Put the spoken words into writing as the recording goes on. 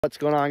What's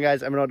going on,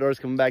 guys? I'm Outdoors,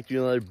 coming back to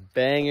you another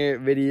banger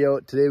video.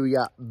 Today we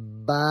got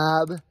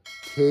Bob,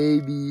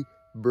 KB,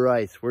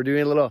 Bryce. We're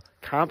doing a little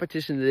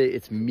competition today.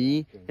 It's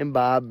me and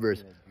Bob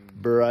versus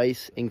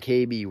Bryce and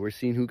KB. We're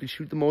seeing who can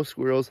shoot the most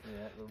squirrels.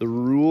 The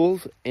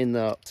rules in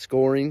the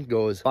scoring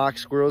goes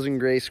fox squirrels and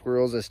gray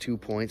squirrels as 2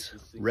 points.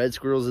 Red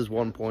squirrels is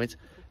 1 point.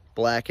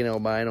 Black and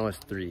albino is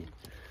 3.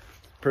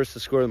 Person to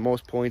score the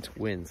most points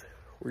wins.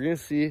 We're gonna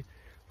see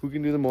who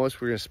can do the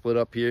most. We're gonna split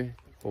up here.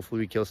 Hopefully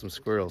we kill some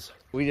squirrels.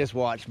 We just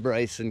watched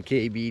Bryce and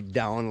KB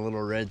down a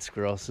little red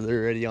squirrel, so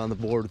they're already on the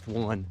board with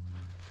 1.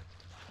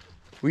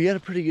 We got a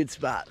pretty good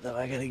spot though.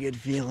 I got a good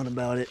feeling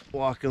about it.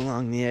 Walk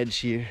along the edge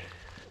here.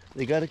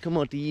 They gotta come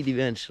out to eat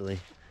eventually.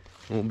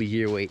 We'll be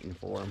here waiting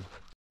for them.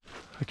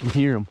 I can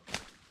hear them.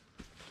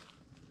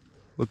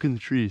 Look in the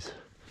trees.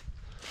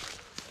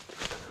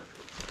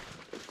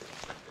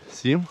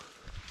 See them?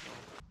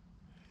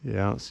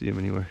 Yeah, I don't see them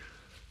anywhere.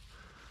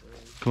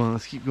 Come on,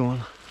 let's keep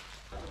going.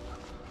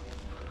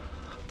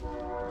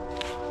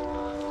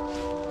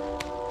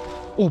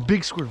 Oh,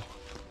 big squirrel.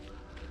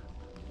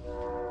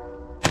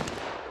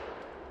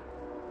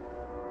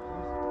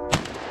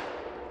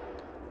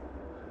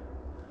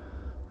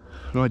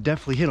 No, I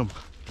definitely hit him.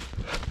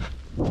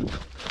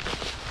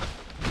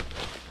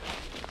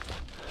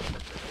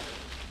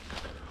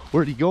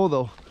 Where'd he go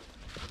though?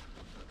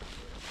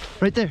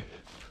 Right there.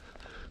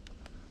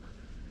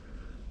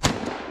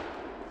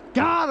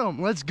 Got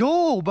him! Let's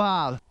go,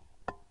 Bob!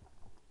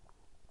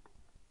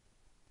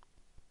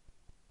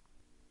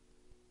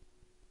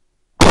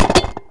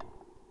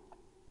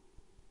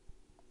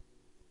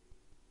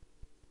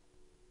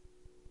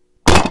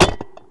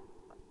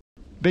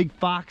 Big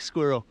fox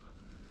squirrel.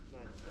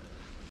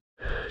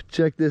 Nice.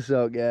 Check this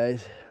out,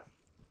 guys.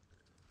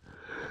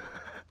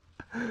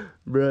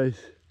 Bryce.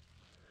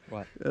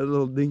 What? That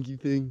little dinky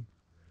thing.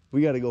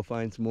 We gotta go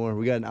find some more.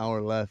 We got an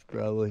hour left,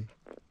 probably.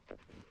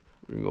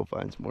 We're gonna go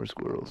find some more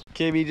squirrels.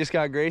 KB just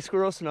got gray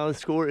squirrels, so now the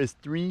score is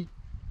 3-2.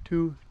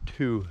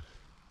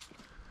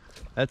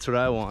 That's what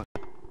I want.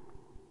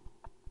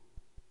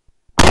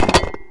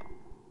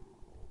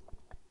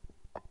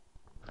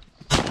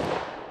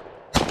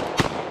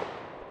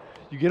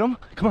 You get him?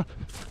 Come on.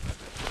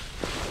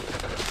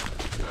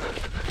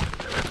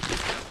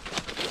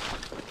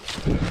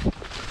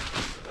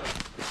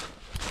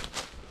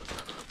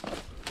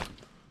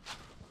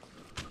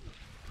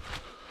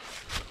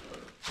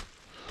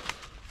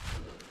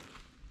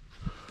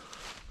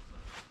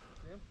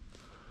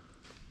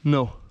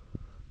 No.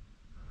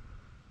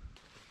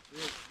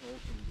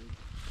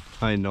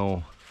 I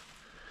know.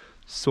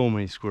 So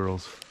many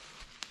squirrels.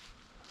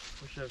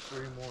 Wish I had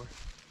 3 more.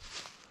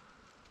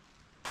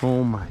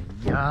 Oh my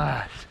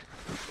gosh.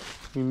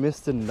 We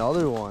missed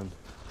another one.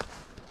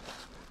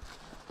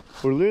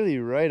 We're literally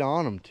right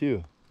on them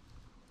too.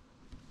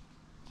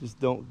 Just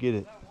don't get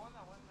it. That one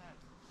that went in that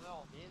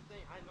little bean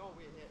thing, I know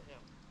we hit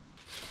him.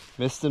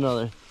 Missed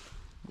another.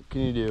 What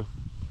can you do?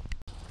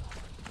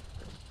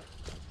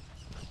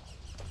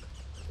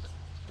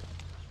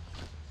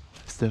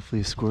 It's definitely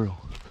a squirrel.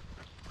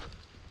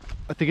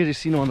 I think I just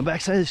seen him on the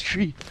backside of this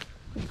tree.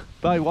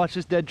 Bobby, watch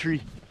this dead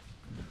tree.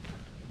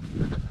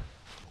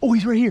 Oh,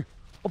 he's right here,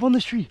 up on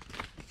this tree.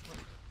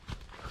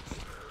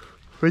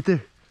 Right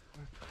there,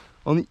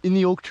 in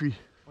the oak tree.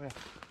 Oh yeah.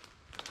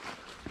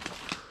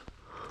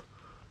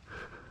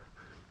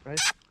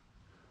 Right?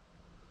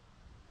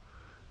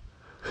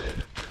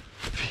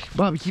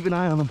 Bobby, keep an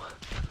eye on him.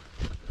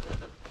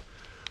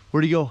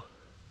 Where'd he go?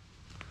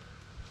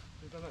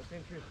 He's on that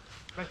same tree.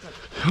 Backside.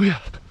 Oh yeah.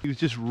 He was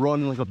just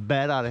running like a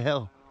bat out of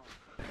hell.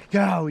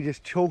 God, we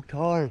just choked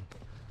hard.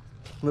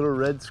 Little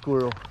red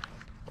squirrel.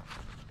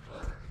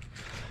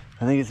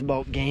 I think it's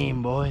about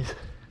game, boys.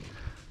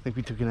 I think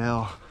we took an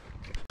L.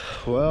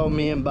 Well,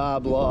 me and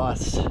Bob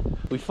lost.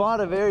 We fought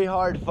a very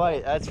hard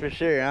fight, that's for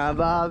sure, huh,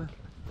 Bob?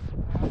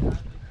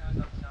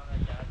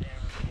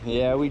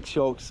 Yeah, we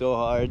choked so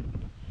hard.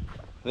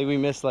 I think we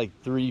missed like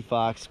 3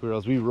 fox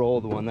squirrels. We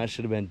rolled one, that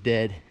should have been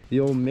dead. The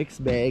old mix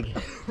bag.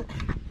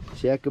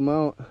 Check them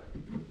out.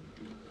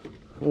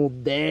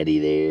 Old daddy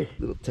there.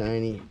 Little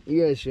tiny.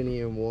 You guys shouldn't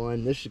even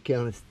won. This should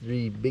count as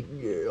 3. Big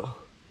girl.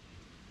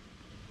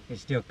 It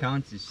still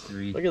counts as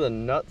 3. Look at the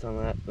nuts on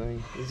that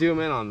thing.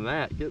 Zoom in on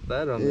that. Get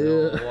that on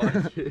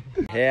there. Yeah.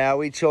 Yeah,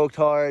 we choked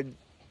hard.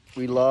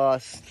 We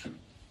lost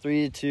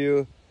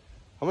 3-2.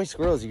 How many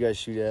squirrels you guys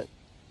shoot at?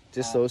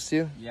 Just those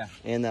 2? Yeah.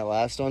 And that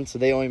last one? So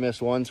they only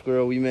missed 1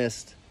 squirrel. We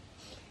missed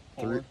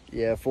 3.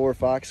 Yeah, 4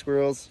 fox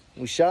squirrels.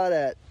 We shot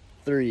at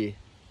 3.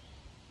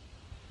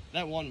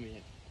 That one we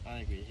hit. I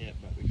think we hit,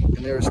 but we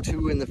And there was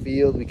 2 in the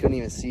field. We couldn't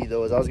even see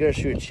those. I was gonna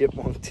shoot a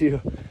chipmunk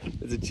too.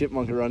 There's a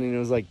chipmunk running. It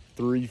was like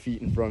 3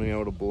 feet in front of me. I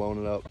would have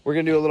blown it up. We're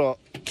gonna do a little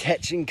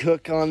catch and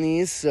cook on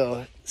these,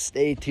 so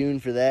stay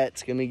tuned for that.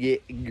 It's gonna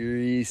get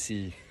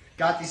greasy.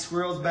 Got these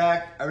squirrels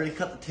back. I already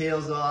cut the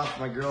tails off.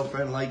 My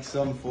girlfriend likes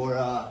them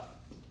for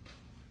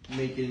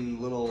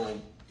making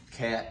little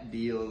cat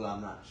deals.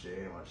 I'm not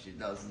sure what she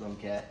does with them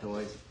cat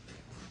toys.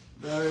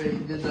 Already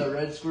did the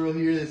red squirrel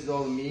here. This is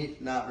all the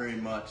meat. Not very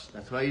much.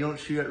 That's why you don't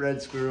shoot at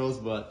red squirrels,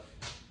 but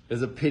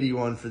is a pity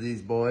one for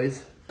these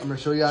boys. I'm gonna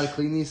show you how to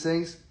clean these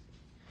things.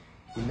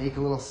 You make a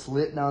little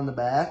slit down the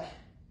back.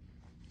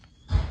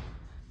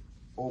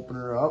 Open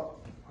her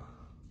up.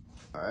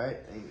 All right,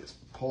 and you just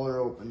pull her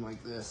open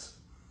like this.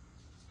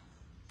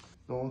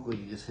 Don't look like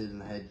you just hit in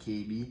the head,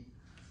 KB.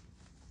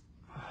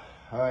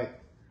 All right,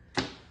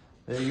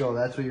 there you go.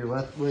 That's what you're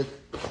left with.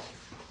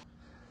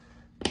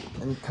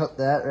 And you cut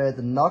that right at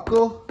the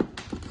knuckle.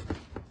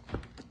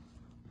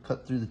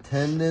 Cut through the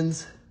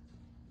tendons.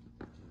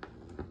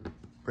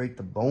 Break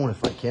the bone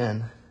if I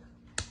can.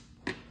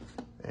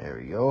 There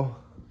we go.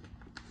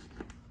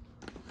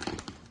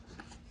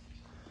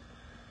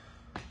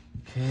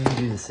 Okay,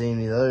 do the same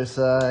to the other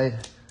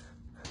side.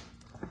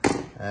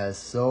 As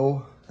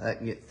so. That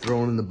can get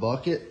thrown in the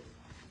bucket.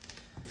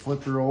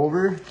 Flip her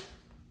over.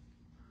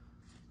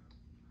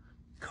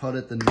 Cut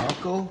at the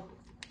knuckle.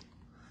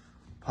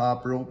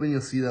 Pop her open.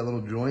 You'll see that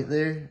little joint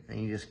there.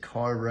 And you just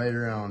carve right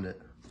around it.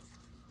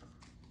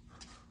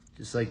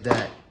 Just like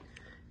that.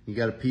 You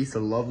got a piece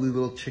of lovely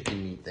little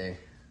chicken meat there.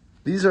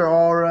 These are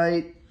all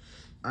right.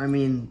 I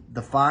mean,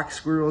 the fox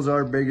squirrels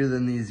are bigger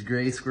than these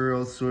gray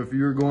squirrels. So if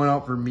you were going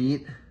out for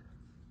meat,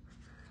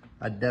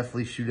 I'd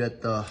definitely shoot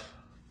at the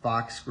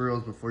fox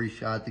squirrels before you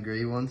shot at the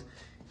gray ones.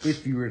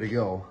 If you were to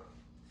go.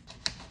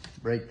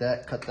 Break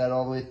that, cut that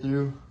all the way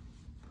through.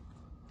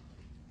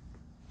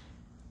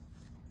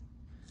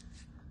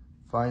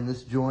 Find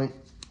this joint,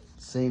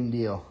 same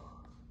deal.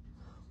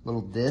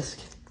 Little disc.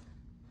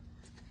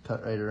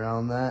 Cut right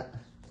around that.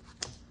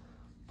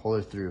 Pull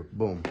her through,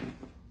 boom.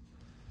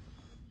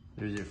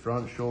 There's your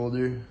front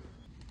shoulder.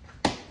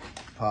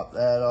 Pop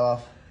that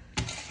off.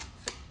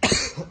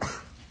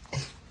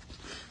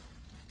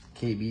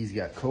 KB's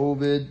got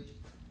COVID.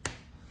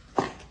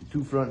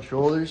 2 front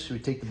shoulders. Should we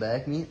take the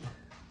back meat?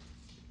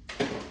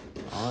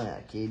 Oh yeah,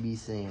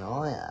 KB's saying,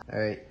 oh yeah. All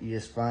right, you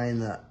just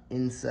find the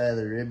inside of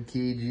the rib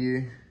cage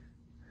here.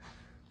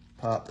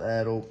 Pop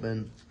that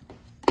open.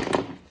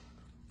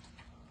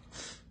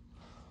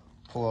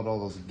 Pull out all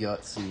those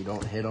guts so you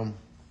don't hit them.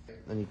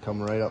 Then you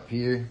come right up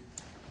here.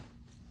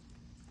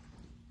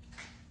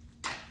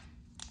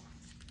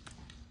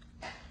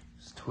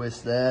 Just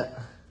twist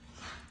that.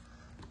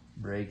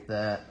 Break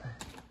that.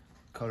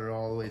 Cut it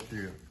all the way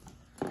through.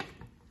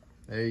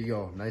 There you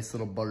go. Nice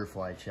little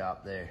butterfly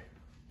chop there.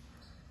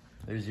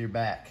 There's your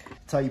back.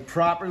 That's how you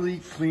properly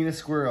clean a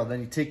squirrel.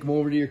 Then you take them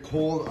over to your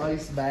cold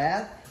ice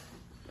bath.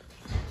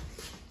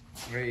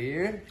 Right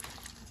here.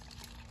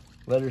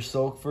 Let her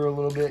soak for a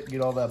little bit,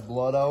 get all that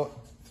blood out.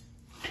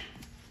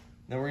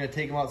 Then we're gonna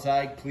take them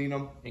outside, clean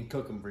them, and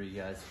cook them for you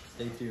guys.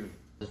 Stay tuned.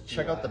 Just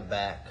check out the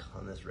back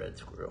on this red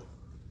squirrel.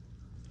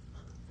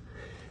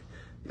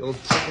 The old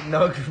chicken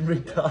nugget from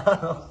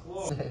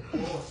McDonald's.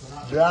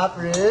 Drop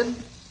her in.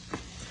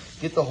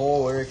 Get the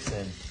whole works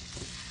in.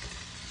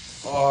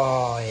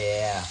 Oh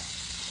yeah.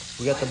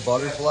 We got the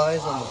butterflies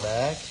on the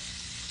back.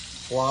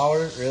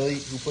 Flour, really?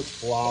 Who puts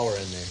flour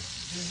in there?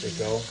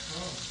 Sicko.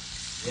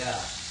 Yeah.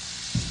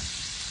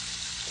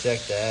 Check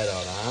that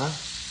out, huh?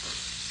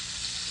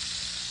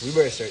 We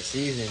better start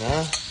seasoning, huh?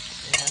 Yeah.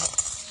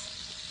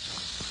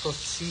 Supposed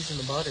to season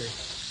the butter. It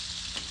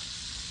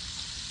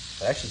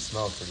actually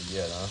smells pretty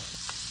good, huh?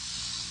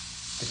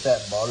 Get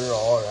that butter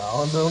all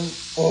around them.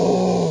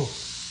 Oh!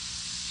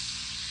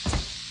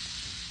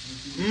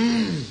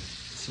 Mmm!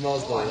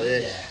 Smells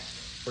delicious. Yeah.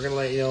 We're gonna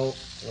let you know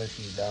when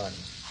she's done.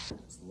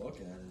 Let's look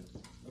at it.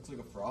 Looks like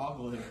a frog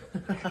liver.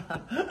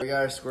 We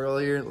got our squirrel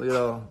here. Look at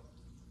how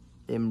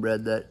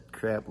inbred that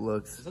crap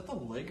looks. Is that the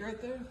leg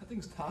right there? That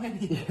thing's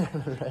tiny. Yeah,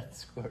 the red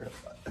squirrel.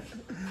 Alright,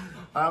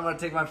 I'm gonna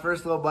take my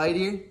first little bite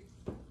here.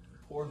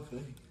 Poor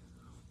thing.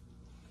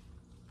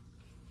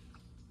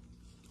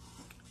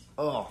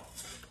 Oh.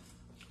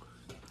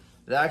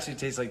 It actually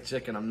tastes like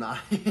chicken. I'm not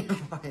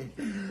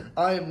even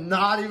I am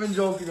not even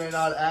joking right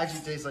now. It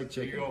actually tastes like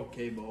chicken. Here you go,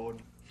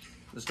 K-Bode.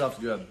 This stuff's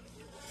good.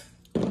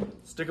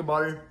 Stick of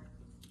butter,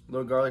 a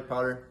little garlic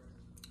powder,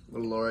 a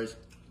little Lori's.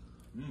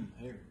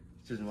 Hair.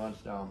 Just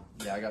lunch down.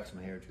 Yeah, I got some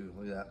hair too.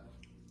 Look at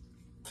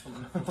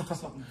that.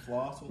 Something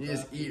floss with You that.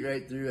 just eat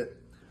right through it.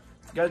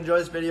 If you guys enjoy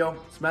this video,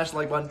 smash the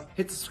like button,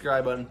 hit the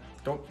subscribe button.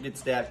 Don't get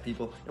stabbed,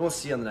 people. And we'll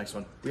see you on the next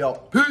one. We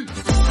out.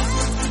 Peace!